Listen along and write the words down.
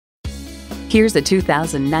Here's a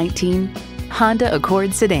 2019 Honda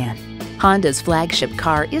Accord sedan. Honda's flagship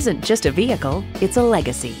car isn't just a vehicle, it's a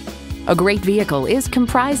legacy. A great vehicle is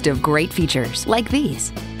comprised of great features like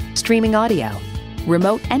these: streaming audio,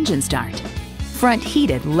 remote engine start, front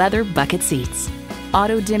heated leather bucket seats,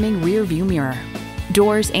 auto-dimming rear view mirror,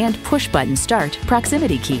 doors and push-button start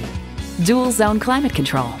proximity key, dual zone climate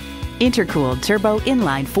control, intercooled turbo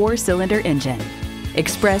inline 4-cylinder engine,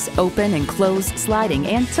 express open and close sliding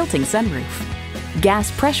and tilting sunroof, gas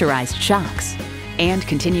pressurized shocks, and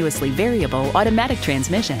continuously variable automatic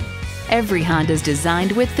transmission. Every Honda is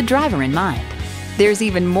designed with the driver in mind. There's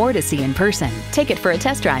even more to see in person. Take it for a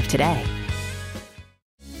test drive today.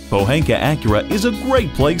 Pohanka Acura is a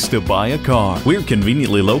great place to buy a car. We're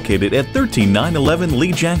conveniently located at 13911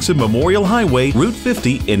 Lee Jackson Memorial Highway, Route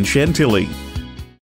 50 in Chantilly.